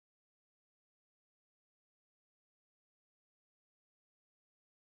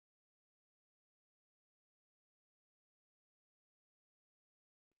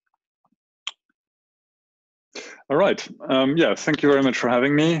All right. Yeah, thank you very much for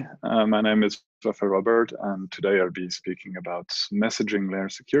having me. My name is Raphael, and today I'll be speaking about messaging layer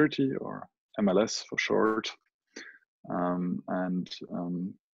security, or MLS for short. Given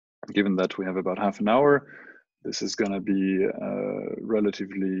that we have about half an hour, this is going to be a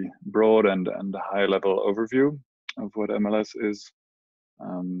relatively broad and high-level overview of what MLS is.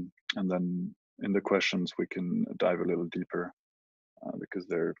 And then in the questions, we can dive a little deeper because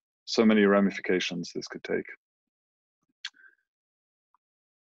there are so many ramifications this could take.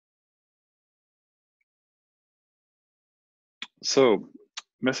 So,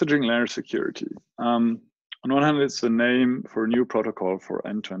 messaging layer security. On one hand, it's a name for a new protocol for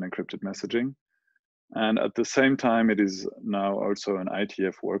end-to-end encrypted messaging. And at the same time, it is now also an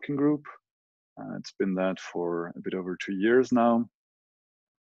IETF working group. It's been that for a bit over 2 years now.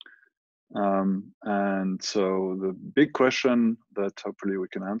 And so the big question that hopefully we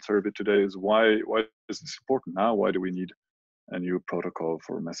can answer a bit today is why is this important now? Why do we need a new protocol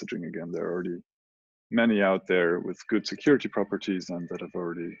for messaging again? There are already many out there with good security properties and that have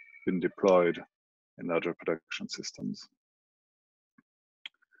already been deployed in larger production systems.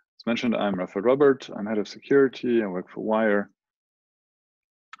 As mentioned, I'm Raphael. I'm head of security. I work for Wire,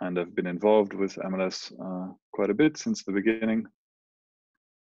 and I've been involved with MLS quite a bit since the beginning.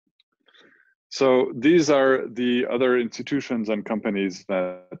 So these are the other institutions and companies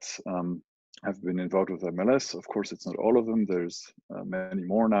that have been involved with MLS. Of course, it's not all of them. There's many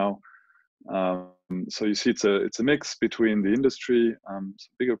more now. So you see, it's a mix between the industry, some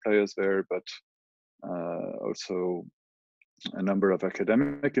bigger players there, but also a number of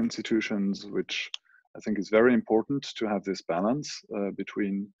academic institutions, which I think is very important to have this balance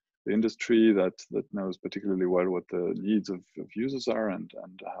between the industry that knows particularly well what the needs of users are and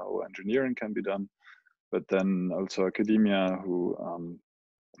how engineering can be done, but then also academia who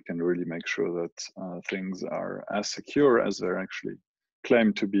can really make sure that things are as secure as they're actually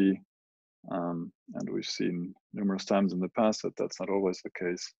claimed to be. And we've seen numerous times in the past that that's not always the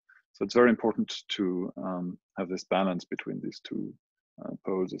case. So it's very important to have this balance between these two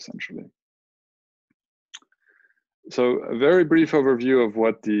poles, essentially. So a very brief overview of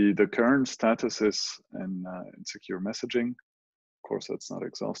what the current status is in secure messaging. Of course, that's not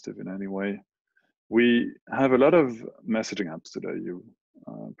exhaustive in any way. We have a lot of messaging apps today. You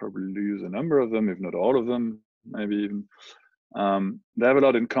probably use a number of them, if not all of them, maybe even. They have a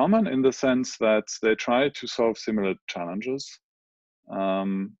lot in common in the sense that they try to solve similar challenges,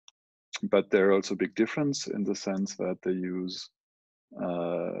 but there are also big difference in the sense that they use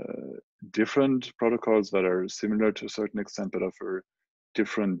different protocols that are similar to a certain extent, but offer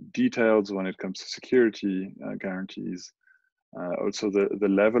different details when it comes to security guarantees. Also, the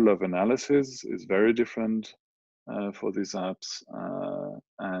level of analysis is very different for these apps,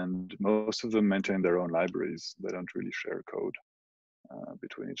 and most of them maintain their own libraries. They don't really share code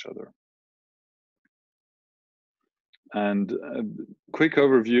between each other. And a quick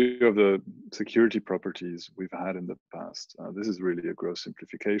overview of the security properties we've had in the past. This is really a gross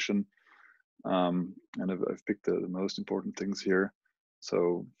simplification, and I've picked the most important things here.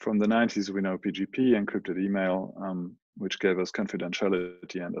 So from the 90s, we know PGP, encrypted email, which gave us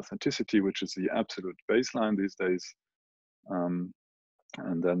confidentiality and authenticity, which is the absolute baseline these days. And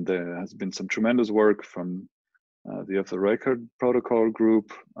then there has been some tremendous work from the off-the-record protocol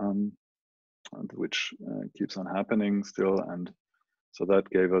group, which keeps on happening still. And so that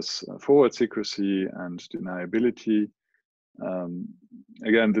gave us forward secrecy and deniability.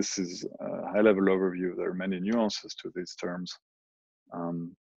 Again, this is a high-level overview. There are many nuances to these terms.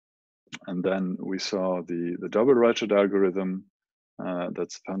 And then we saw the double ratchet algorithm.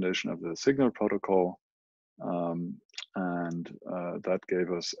 That's the foundation of the Signal protocol. And that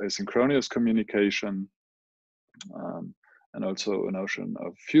gave us asynchronous communication, and also a notion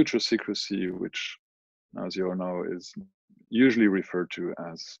of future secrecy, which, as you all know, is usually referred to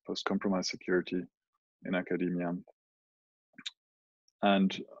as post-compromise security in academia.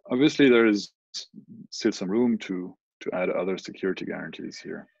 And obviously, there is still some room to add other security guarantees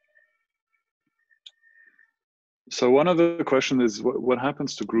here. So one of the questions is what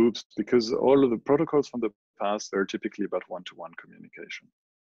happens to groups, because all of the protocols from the past, they're typically about one-to-one communication.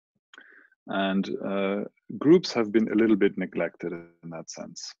 And groups have been a little bit neglected in that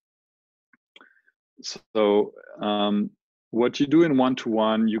sense. So what you do in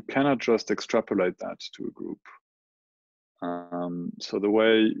one-to-one, you cannot just extrapolate that to a group. So the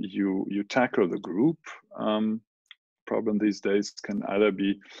way you tackle the group problem these days can either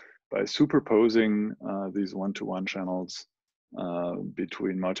be by superposing these one-to-one channels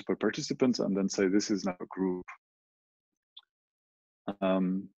between multiple participants and then say this is now a group.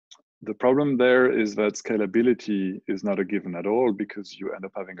 The problem there is that scalability is not a given at all, because you end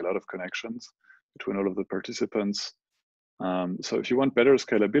up having a lot of connections between all of the participants. So if you want better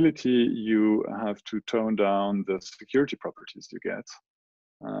scalability, you have to tone down the security properties you get.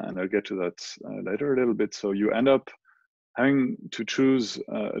 And I'll get to that later a little bit. So you end up having to choose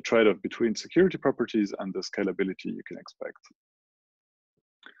a trade-off between security properties and the scalability you can expect.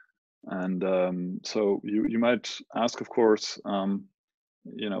 And so you might ask, of course,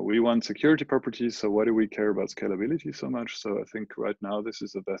 we want security properties, so why do we care about scalability so much? So I think right now this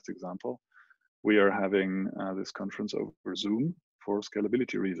is the best example. We are having this conference over Zoom for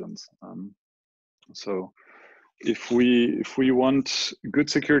scalability reasons. So if we want good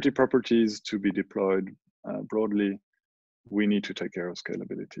security properties to be deployed broadly, we need to take care of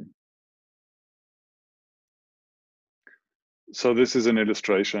scalability. So this is an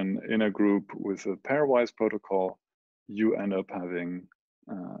illustration. In a group with a pairwise protocol, you end up having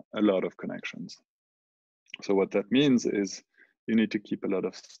a lot of connections. So what that means is you need to keep a lot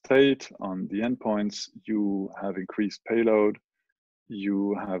of state on the endpoints. You have increased payload.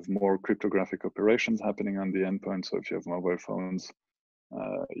 You have more cryptographic operations happening on the endpoint. So if you have mobile phones,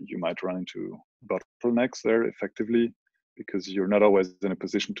 you might run into bottlenecks there effectively, because you're not always in a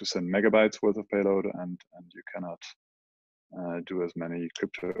position to send megabytes worth of payload, and you cannot do as many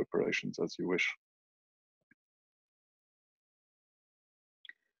crypto operations as you wish.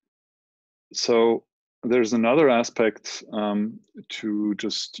 So there's another aspect to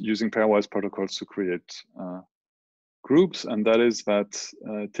just using pairwise protocols to create groups, and that is that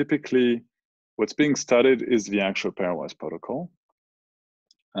typically what's being studied is the actual pairwise protocol.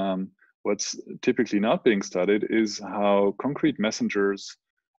 What's typically not being studied is how concrete messengers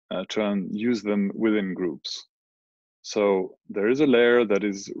use them within groups. So there is a layer that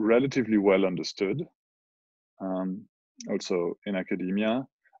is relatively well understood, also in academia.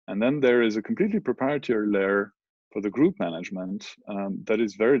 And then there is a completely proprietary layer for the group management that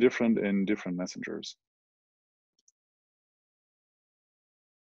is very different in different messengers.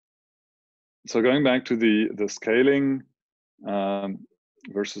 So going back to the scaling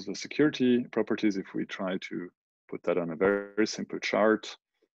versus the security properties, if we try to put that on a very simple chart,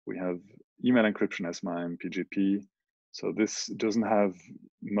 we have email encryption, SMIME, PGP. So this doesn't have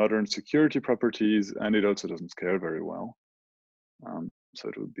modern security properties, and it also doesn't scale very well. So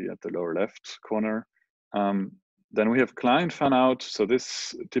it would be at the lower left corner. Then we have client fan out. So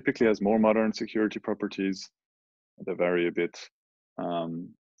this typically has more modern security properties. They vary a bit.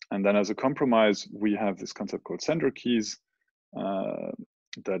 And then as a compromise, we have this concept called sender keys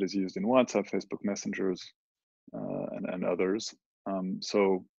that is used in WhatsApp, Facebook messengers, and others.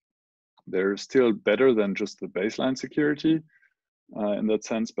 So they're still better than just the baseline security in that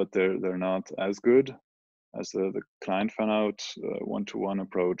sense, but they're not as good as the client fan out one-to-one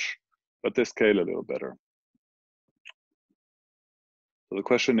approach, but they scale a little better. So the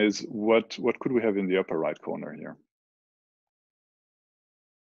question is, what could we have in the upper right corner here?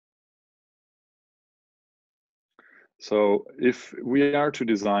 So if we are to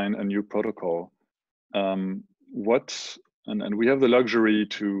design a new protocol, and we have the luxury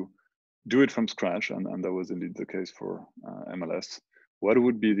to do it from scratch, and that was indeed the case for MLS, what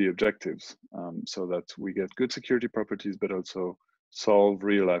would be the objectives so that we get good security properties, but also solve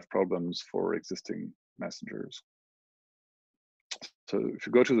real life problems for existing messengers? So if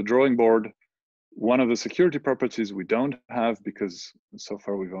you go to the drawing board, one of the security properties we don't have, because so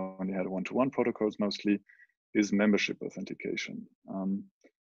far we've only had one-to-one protocols mostly, is membership authentication.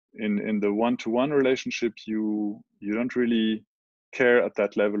 In the one-to-one relationship, you don't really care at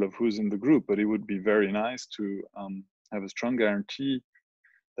that level of who's in the group, but it would be very nice to have a strong guarantee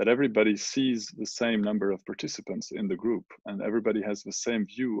that everybody sees the same number of participants in the group, and everybody has the same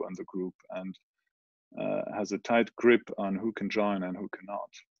view on the group, and has a tight grip on who can join and who cannot.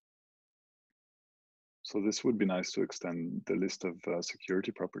 So this would be nice to extend the list of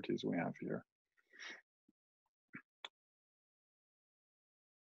security properties we have here.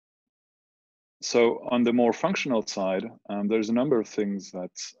 So on the more functional side, there's a number of things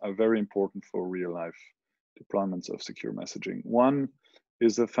that are very important for real life deployments of secure messaging. One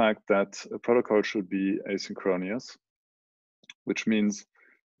is the fact that a protocol should be asynchronous, which means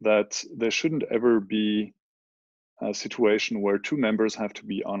that there shouldn't ever be a situation where two members have to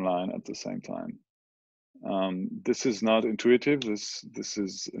be online at the same time. This is not intuitive. This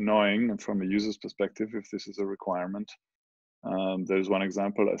is annoying from a user's perspective if this is a requirement. There's one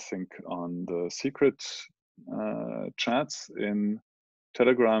example, I think, on the secret chats in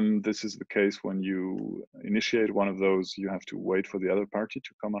Telegram. This is the case when you initiate one of those, you have to wait for the other party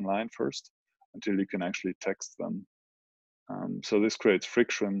to come online first until you can actually text them. So this creates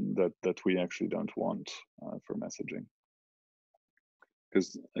friction that we actually don't want for messaging,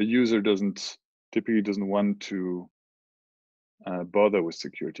 because a user typically doesn't want to bother with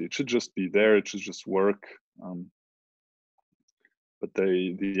security. It should just be there. It should just work. But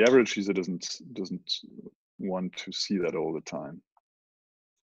the average user doesn't want to see that all the time.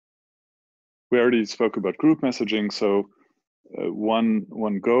 We already spoke about group messaging. So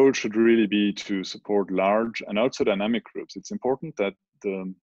one goal should really be to support large and also dynamic groups. It's important that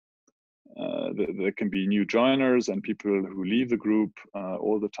there can be new joiners and people who leave the group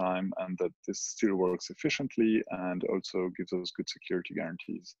all the time, and that this still works efficiently and also gives us good security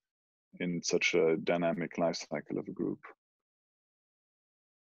guarantees in such a dynamic life cycle of a group.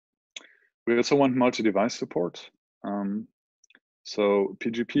 We also want multi-device support. So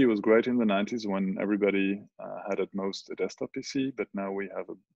PGP was great in the 90s when everybody had at most a desktop PC, but now we have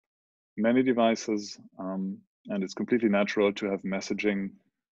many devices, and it's completely natural to have messaging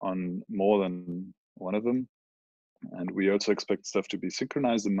on more than one of them. And we also expect stuff to be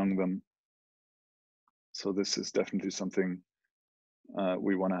synchronized among them. So this is definitely something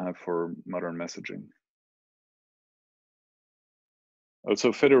we want to have for modern messaging.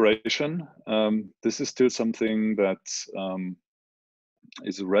 Also, federation. This is still something that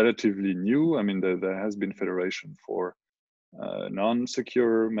is relatively new. I mean, there has been federation for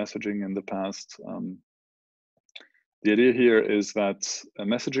non-secure messaging in the past. The idea here is that a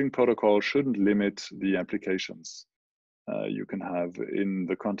messaging protocol shouldn't limit the applications you can have in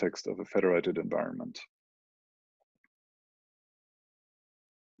the context of a federated environment.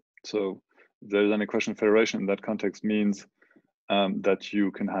 So if there's any question, federation in that context means that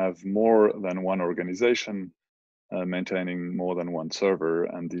you can have more than one organization maintaining more than one server,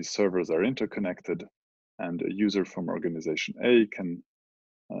 and these servers are interconnected, and a user from organization A can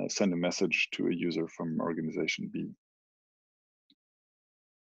send a message to a user from organization B.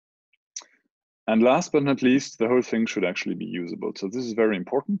 And last but not least, the whole thing should actually be usable. So this is very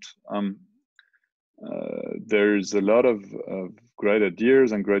important. There's a lot of great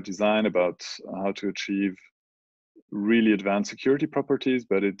ideas and great design about how to achieve really advanced security properties,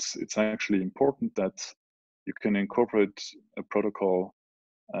 but it's actually important that you can incorporate a protocol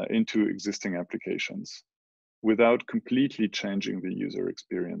into existing applications without completely changing the user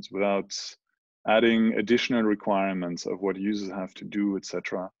experience, without adding additional requirements of what users have to do,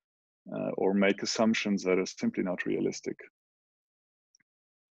 etc., or make assumptions that are simply not realistic.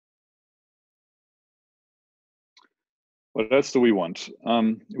 What else do we want?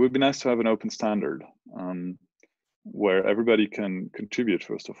 It would be nice to have an open standard where everybody can contribute,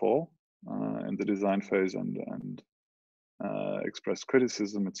 first of all, in the design phase and express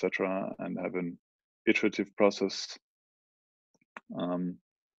criticism, etc., and have an iterative process.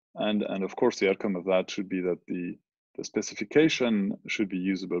 And of course, the outcome of that should be that the specification should be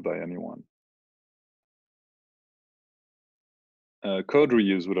usable by anyone. Code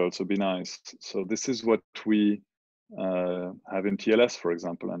reuse would also be nice. So this is what we have in TLS, for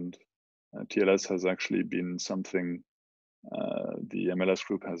example, and TLS has actually been something the MLS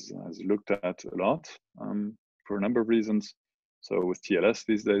group has looked at a lot for a number of reasons. So with TLS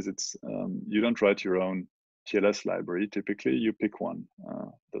these days, it's you don't write your own TLS library. Typically, you pick one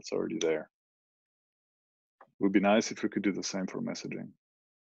that's already there. It would be nice if we could do the same for messaging.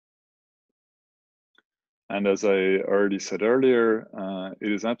 And as I already said earlier,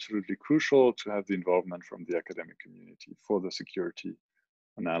 it is absolutely crucial to have the involvement from the academic community for the security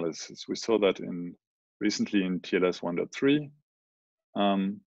analysis. We saw that recently in TLS 1.3.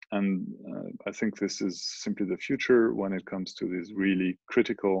 And I think this is simply the future when it comes to these really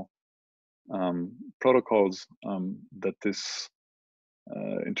critical protocols, that this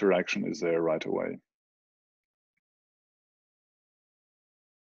interaction is there right away.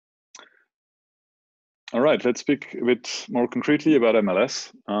 All right, let's speak a bit more concretely about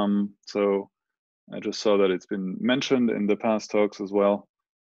MLS. So I just saw that it's been mentioned in the past talks as well,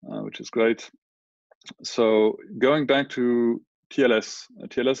 which is great. So going back to TLS,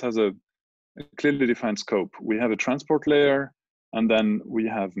 TLS has a clearly defined scope. We have a transport layer, and then we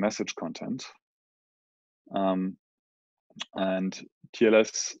have message content. And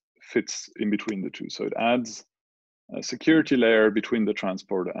TLS fits in between the two. So it adds a security layer between the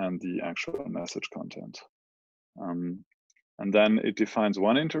transport and the actual message content. And then it defines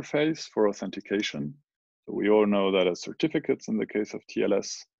one interface for authentication. So we all know that as certificates in the case of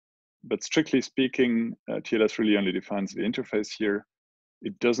TLS, but strictly speaking, TLS really only defines the interface here.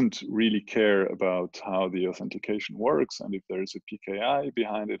 It doesn't really care about how the authentication works and if there is a PKI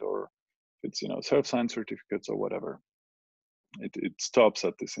behind it, or if it's self-signed certificates or whatever. It stops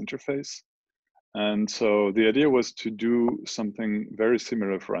at this interface. And so the idea was to do something very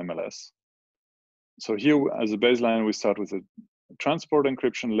similar for MLS. So here, as a baseline, we start with a transport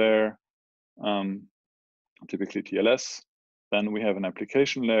encryption layer, typically TLS. Then we have an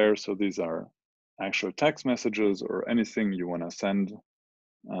application layer. So these are actual text messages or anything you want to send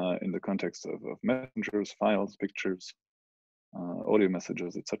in the context of messengers, files, pictures, audio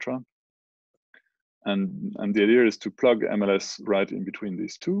messages, etc. And the idea is to plug MLS right in between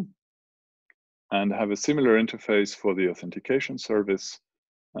these two and have a similar interface for the authentication service,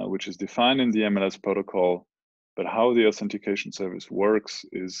 which is defined in the MLS protocol, but how the authentication service works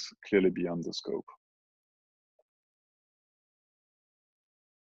is clearly beyond the scope.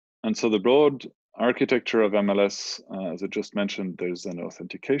 And so the broad architecture of MLS, as I just mentioned, there's an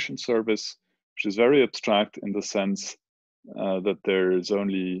authentication service, which is very abstract in the sense that there's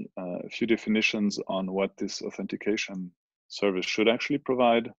only a few definitions on what this authentication service should actually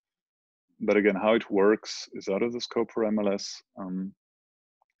provide. But again, how it works is out of the scope for MLS.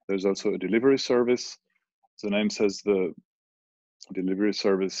 There's also a delivery service. The name says the delivery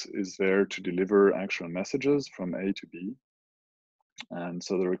service is there to deliver actual messages from A to B. And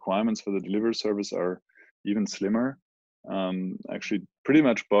so the requirements for the delivery service are even slimmer. Actually pretty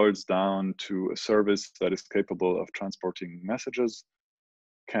much boils down to a service that is capable of transporting messages,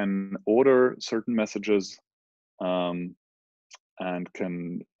 can order certain messages, and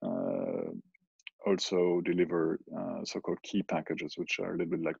can also deliver so-called key packages, which are a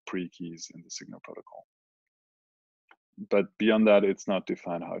little bit like pre-keys in the Signal protocol. But beyond that, it's not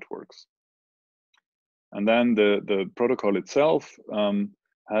defined how it works. And then the protocol itself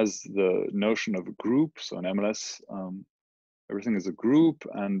has the notion of a group. So in MLS, everything is a group,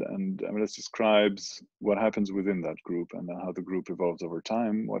 and MLS describes what happens within that group and how the group evolves over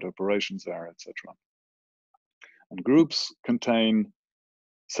time, what operations are, etc. And groups contain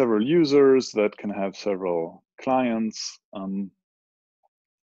several users that can have several clients. And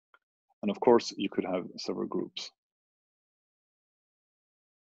of course, you could have several groups.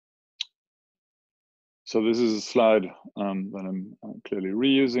 So this is a slide that I'm clearly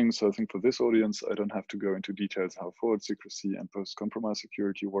reusing. So I think for this audience, I don't have to go into details how forward secrecy and post-compromise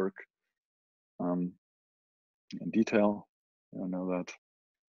security work in detail. I know that.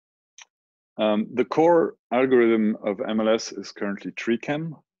 The core algorithm of MLS is currently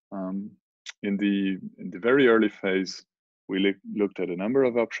TreeChem. In the very early phase, we looked at a number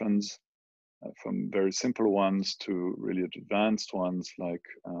of options, from very simple ones to really advanced ones like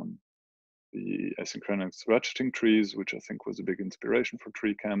the asynchronous ratcheting trees, which I think was a big inspiration for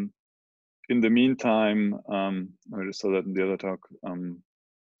TreeChem. In the meantime, I just saw that in the other talk,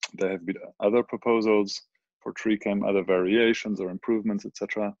 there have been other proposals for TreeChem, other variations or improvements,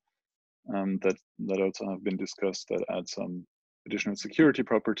 etc. That also have been discussed that add some additional security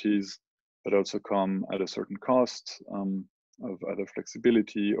properties, but also come at a certain cost of either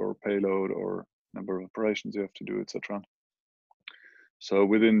flexibility or payload or number of operations you have to do, etc. So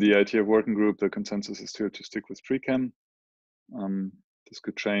within the IETF working group, the consensus is still to stick with TreeChem. This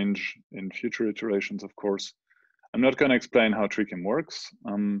could change in future iterations, of course. I'm not going to explain how TreeChem works,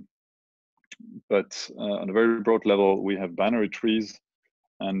 but on a very broad level, we have binary trees,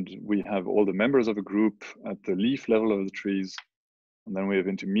 and we have all the members of a group at the leaf level of the trees. And then we have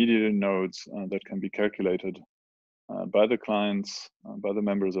intermediate nodes that can be calculated by the clients, by the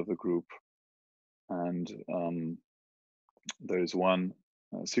members of the group. And there is one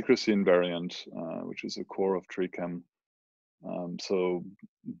secrecy invariant, which is a core of TreeChem. So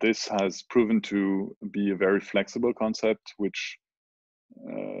this has proven to be a very flexible concept, which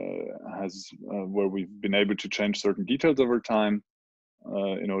has where we've been able to change certain details over time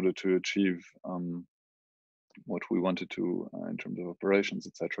in order to achieve what we wanted to in terms of operations,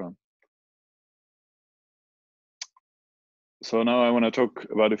 etc. So now I want to talk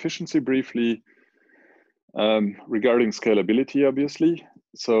about efficiency briefly regarding scalability, obviously.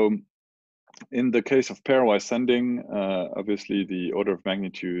 So in the case of pairwise sending, obviously the order of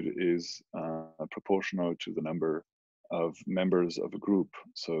magnitude is proportional to the number of members of a group.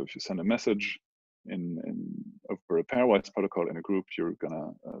 So if you send a message over a pairwise protocol in a group, you're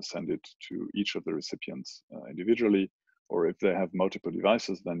gonna send it to each of the recipients individually, or if they have multiple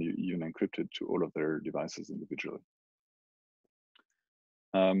devices, then you even encrypt it to all of their devices individually.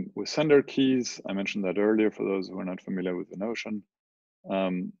 With sender keys, I mentioned that earlier for those who are not familiar with the notion.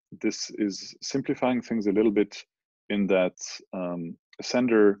 This is simplifying things a little bit in that a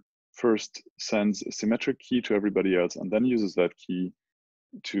sender first sends a symmetric key to everybody else and then uses that key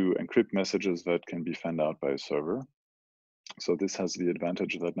to encrypt messages that can be fanned out by a server. So this has the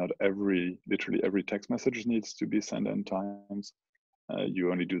advantage that not literally every text message needs to be sent n times.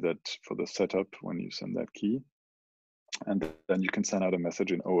 you only do that for the setup when you send that key. And then you can send out a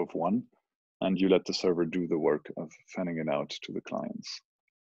message in O of 1, and you let the server do the work of fanning it out to the clients.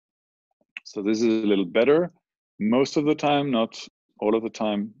 So this is a little better. Most of the time, not all of the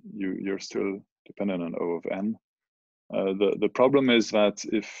time, you're still dependent on O of n. The problem is that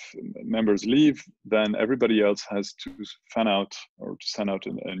if members leave, then everybody else has to fan out or to send out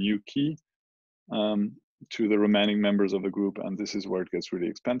a new key to the remaining members of the group, and this is where it gets really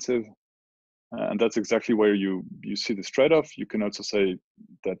expensive. And that's exactly where you see this trade-off. You can also say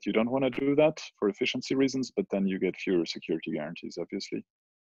that you don't want to do that for efficiency reasons, but then you get fewer security guarantees, obviously.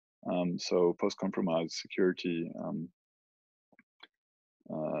 So post-compromise security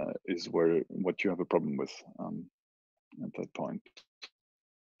is what you have a problem with at that point.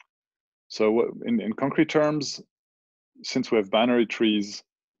 So in concrete terms, since we have binary trees,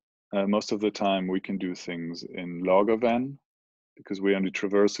 most of the time we can do things in log of n, because we only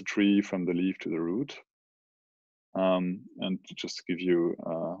traverse a tree from the leaf to the root. And just to give you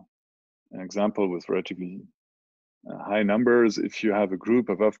an example with relatively high numbers, if you have a group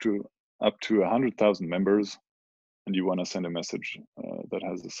of up to 100,000 members, and you want to send a message that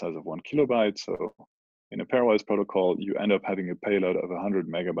has the size of 1 kilobyte, so in a pairwise protocol, you end up having a payload of 100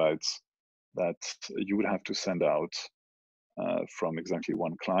 megabytes that you would have to send out from exactly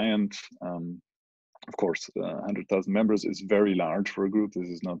one client. Of course, 100,000 members is very large for a group. This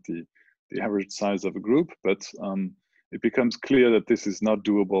is not the average size of a group, but it becomes clear that this is not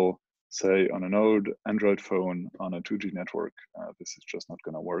doable, say, on an old Android phone on a 2G network. This is just not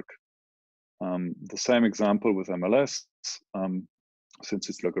going to work. The same example with MLS, since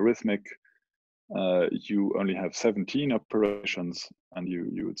it's logarithmic, you only have 17 operations, and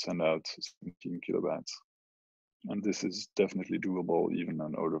you would send out 17 kilobytes. And this is definitely doable even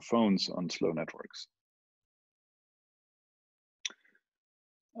on older phones on slow networks.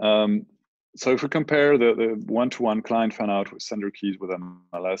 So if we compare the one-to-one client fan out with sender keys with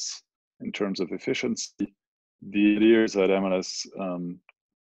MLS in terms of efficiency, the idea is that MLS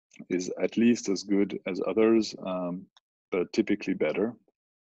is at least as good as others, but typically better.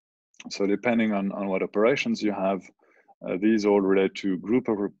 So depending on what operations you have, these all relate to group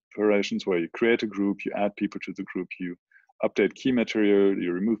operations where you create a group, you add people to the group, you update key material,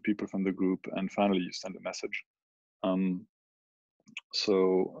 you remove people from the group, and finally you send a message.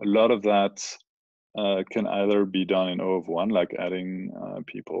 So a lot of that can either be done in O of 1, like adding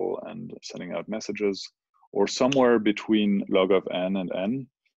people and sending out messages, or somewhere between log of n and n,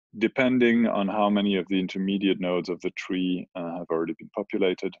 depending on how many of the intermediate nodes of the tree have already been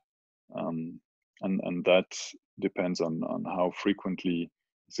populated. And that depends on how frequently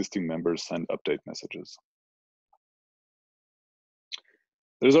existing members send update messages.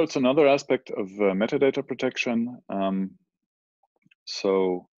 There's also another aspect of metadata protection.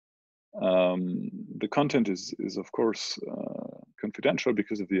 The content is of course confidential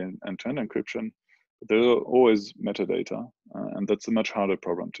because of the end-to-end encryption, but there are always metadata, and that's a much harder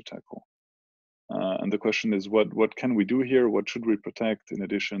problem to tackle. And the question is, what can we do here? What should we protect in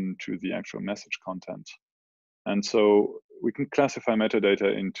addition to the actual message content? And so we can classify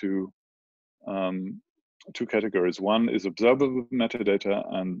metadata into two categories. One is observable metadata,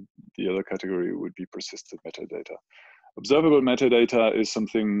 and the other category would be persistent metadata. Observable metadata is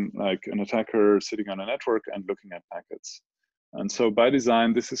something like an attacker sitting on a network and looking at packets. And so by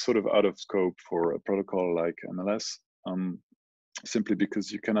design, this is sort of out of scope for a protocol like MLS, simply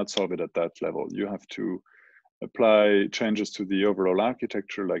because you cannot solve it at that level. You have to apply changes to the overall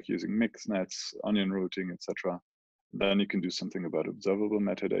architecture, like using mixed nets, onion routing, etc. Then you can do something about observable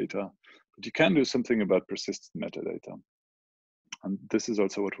metadata, but you can do something about persistent metadata. And this is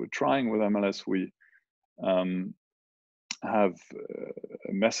also what we're trying with MLS. We have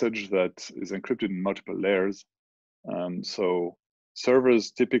a message that is encrypted in multiple layers. So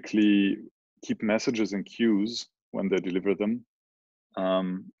servers typically keep messages in queues when they deliver them.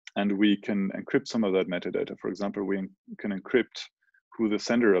 And we can encrypt some of that metadata. For example, we can encrypt who the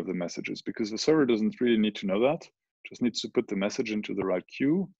sender of the message is, because the server doesn't really need to know that, just needs to put the message into the right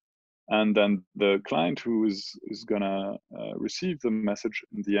queue. And then the client who is gonna receive the message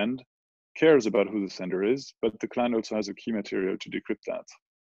in the end cares about who the sender is, but the client also has a key material to decrypt that.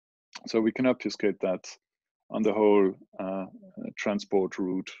 So we can obfuscate that on the whole transport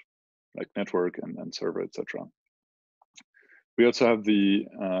route, like network and server, etc. We also have the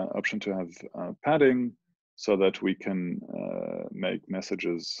option to have padding, so that we can make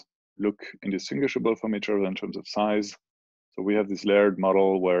messages look indistinguishable from each other in terms of size. So we have this layered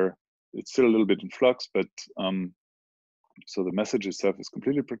model where it's still a little bit in flux, but so the message itself is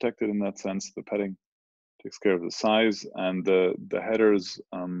completely protected in that sense. The padding takes care of the size, and the headers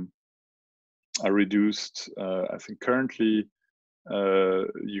are reduced. I think currently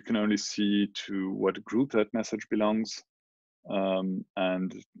you can only see to what group that message belongs,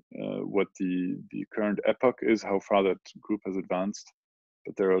 and what the current epoch is, how far that group has advanced.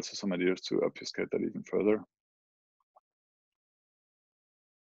 But there are also some ideas to obfuscate that even further.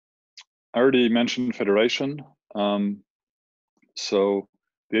 I already mentioned federation. So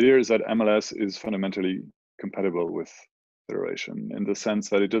the idea is that MLS is fundamentally compatible with federation in the sense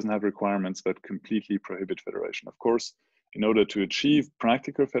that it doesn't have requirements that completely prohibit federation. Of course, in order to achieve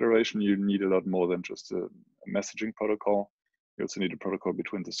practical federation, you need a lot more than just a messaging protocol. You also need a protocol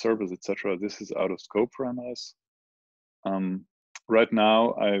between the servers, etc. This is out of scope for MLS. Right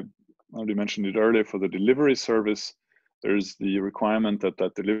now, I already mentioned it earlier, for the delivery service, there's the requirement that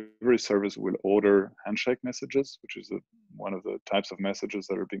that delivery service will order handshake messages, which is one of the types of messages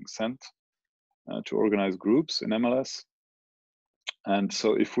that are being sent to organize groups in MLS. And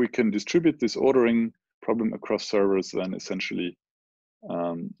so if we can distribute this ordering problem across servers, then essentially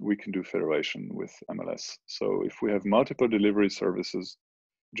we can do federation with MLS. So if we have multiple delivery services,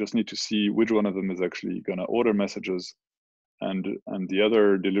 we just need to see which one of them is actually going to order messages, and the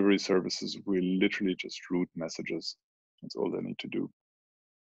other delivery services will literally just route messages. That's all they need to do.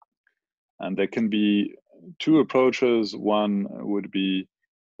 And there can be two approaches. One would be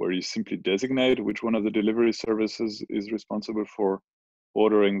where you simply designate which one of the delivery services is responsible for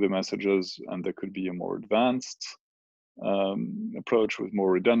ordering the messages, and there could be a more advanced approach with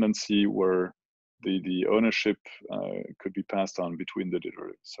more redundancy, where the ownership could be passed on between the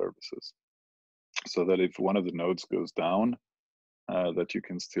delivery services, so that if one of the nodes goes down, that you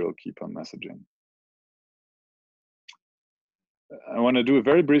can still keep on messaging. I want to do a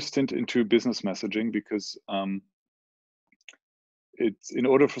very brief stint into business messaging, because it's, in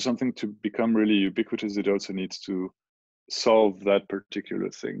order for something to become really ubiquitous, it also needs to solve that particular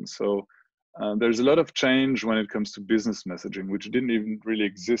thing. So there's a lot of change when it comes to business messaging, which didn't even really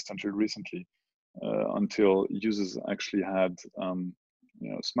exist until recently, until users actually had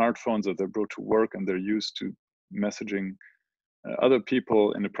smartphones that they brought to work, and they're used to messaging other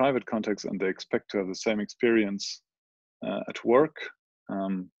people in a private context, and they expect to have the same experience at work.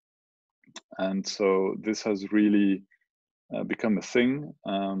 And so this has really become a thing.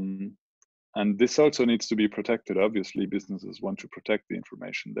 And this also needs to be protected. Obviously, businesses want to protect the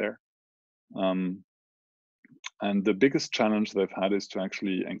information there. And the biggest challenge they've had is to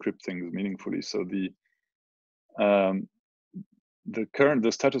actually encrypt things meaningfully. So the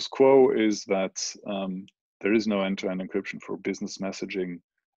status quo is that there is no end-to-end encryption for business messaging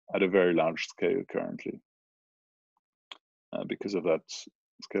at a very large scale currently, because of that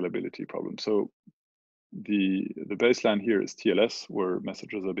scalability problem. So the baseline here is TLS, where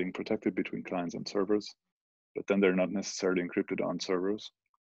messages are being protected between clients and servers, but then they're not necessarily encrypted on servers.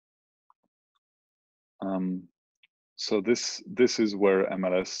 So this is where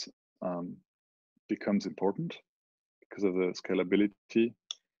MLS becomes important because of the scalability.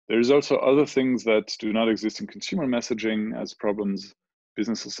 There's also other things that do not exist in consumer messaging as problems.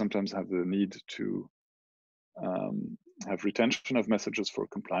 Businesses sometimes have the need to have retention of messages for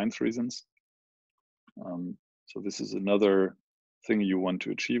compliance reasons. So this is another thing you want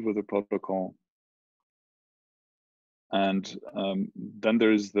to achieve with a protocol. And then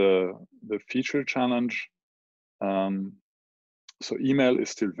there's the feature challenge. So email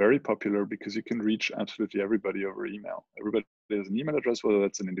is still very popular because you can reach absolutely everybody over email. Everybody has an email address, whether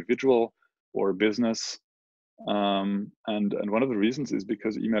that's an individual or a business. And one of the reasons is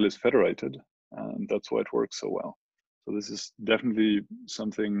because email is federated, and that's why it works so well. So this is definitely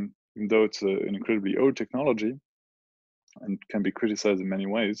something, even though it's an incredibly old technology and can be criticized in many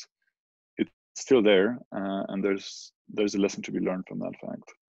ways, it's still there, and there's a lesson to be learned from that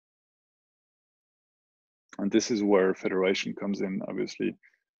fact. And this is where federation comes in, obviously,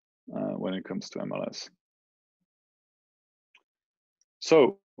 when it comes to MLS.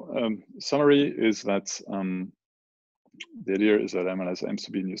 So summary is that the idea is that MLS aims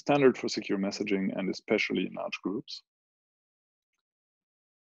to be a new standard for secure messaging, and especially in large groups,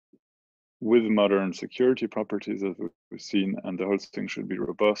 with modern security properties that we've seen, and the whole thing should be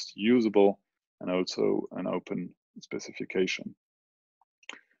robust, usable, and also an open specification.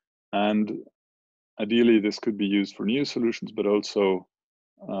 And ideally, this could be used for new solutions, but also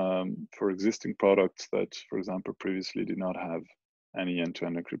for existing products that, for example, previously did not have any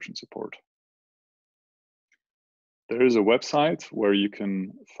end-to-end encryption support. There is a website where you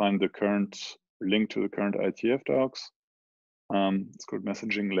can find the current link to the current IETF docs. It's called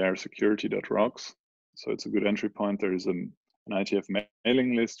messaginglayersecurity.rocks. So it's a good entry point. There is an IETF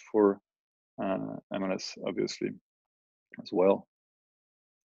mailing list for MLS, obviously, as well.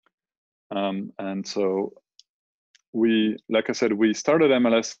 And so like I said, we started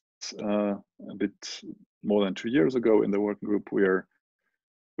MLS a bit more than 2 years ago in the working group.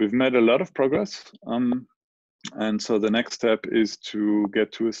 We've made a lot of progress. And so the next step is to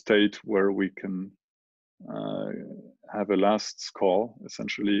get to a state where we can have a last call,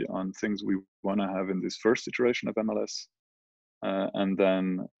 essentially, on things we want to have in this first iteration of MLS, and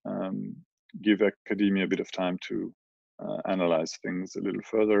then give academia a bit of time to analyze things a little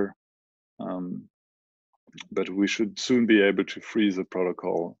further. But we should soon be able to freeze a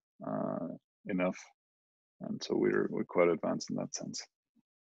protocol enough, and so we're quite advanced in that sense.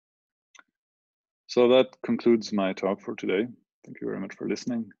 So that concludes my talk for today. Thank you very much for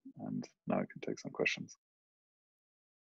listening, and now I can take some questions.